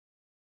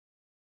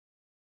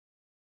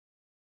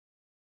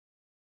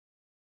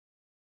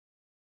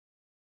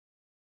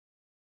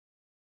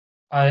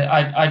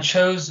I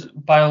chose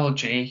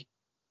biology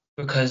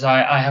because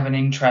I have an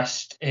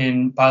interest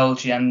in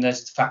biology, and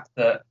there's the fact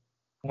that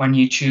when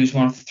you choose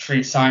one of the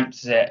three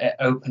sciences, it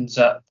opens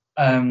up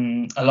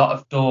a lot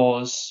of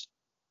doors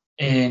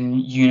in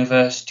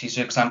universities.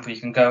 For example, you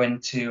can go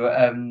into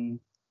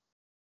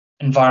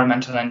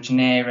environmental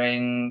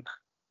engineering,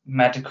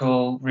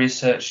 medical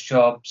research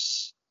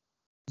jobs,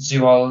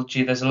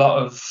 zoology. There's a lot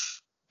of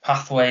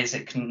pathways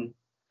it can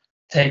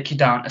take you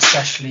down,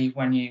 especially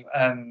when you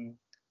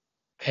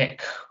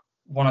pick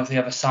one of the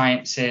other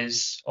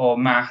sciences or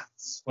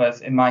maths.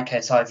 Whereas in my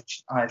case,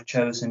 I've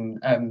chosen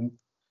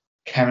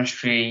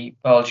chemistry,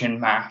 biology, and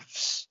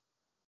maths.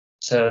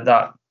 So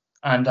that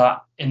and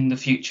in the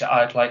future,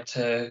 I'd like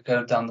to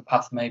go down the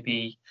path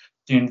maybe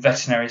doing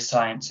veterinary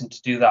science, and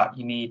to do that,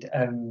 you need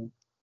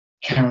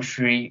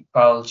chemistry,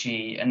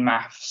 biology, and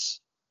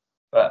maths.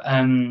 But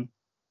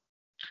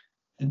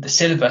the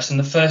syllabus in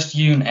the first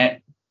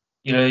unit,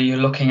 you're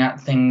looking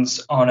at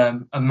things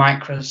on a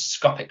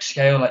microscopic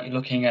scale, like you're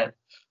looking at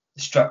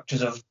the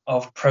structures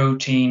of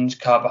proteins,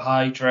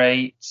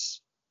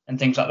 carbohydrates, and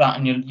things like that,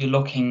 and you're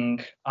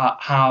looking at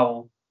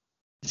how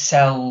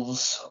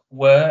cells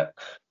work.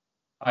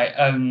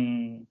 I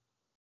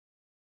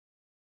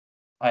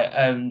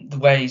the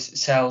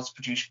ways cells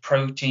produce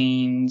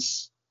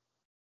proteins,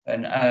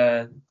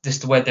 and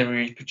just the way they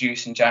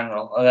reproduce in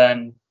general.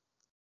 And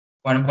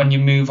then when you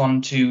move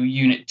on to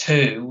unit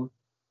two,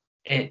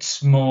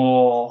 it's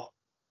more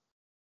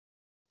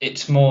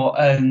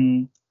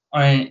on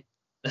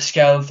the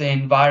scale of the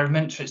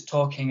environment. So it's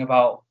talking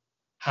about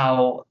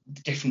how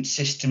the different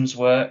systems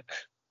work.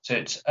 So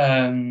it's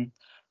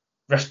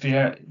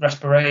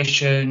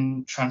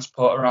respiration,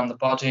 transport around the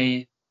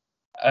body,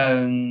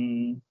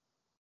 um,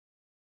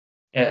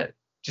 yeah,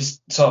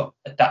 just sort of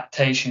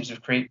adaptations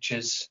of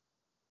creatures.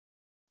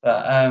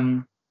 But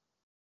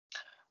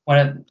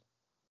when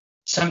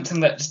something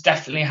that's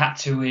definitely had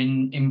to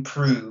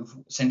improve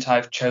since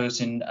I've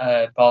chosen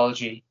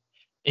biology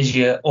is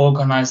your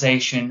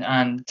organization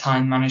and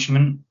time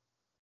management.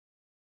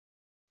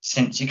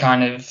 Since you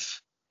kind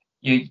of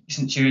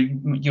since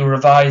you're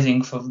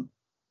revising for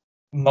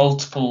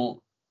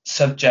multiple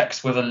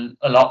subjects with a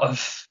lot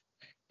of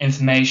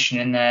information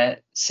in their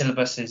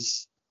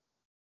syllabuses,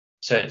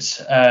 so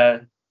it's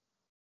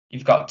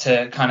you've got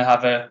to kind of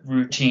have a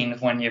routine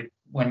of when you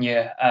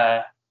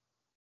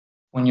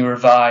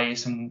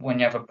revise and when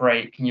you have a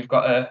break, and you've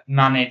got to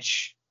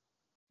manage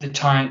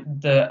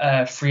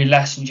the free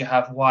lessons you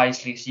have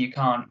wisely, so you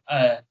can't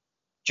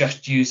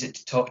just use it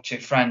to talk to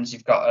your friends.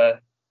 You've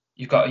got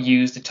to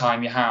use the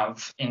time you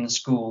have in the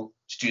school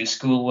to do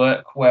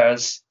schoolwork.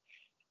 Whereas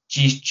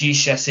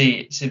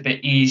GCSE, it's a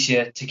bit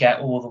easier to get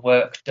all the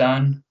work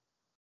done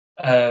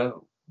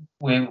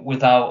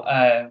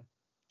without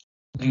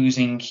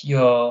losing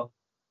your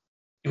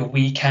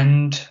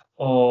weekend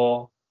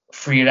or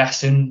free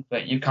lesson,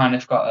 but you kind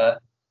of got to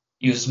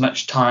use as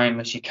much time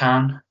as you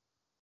can.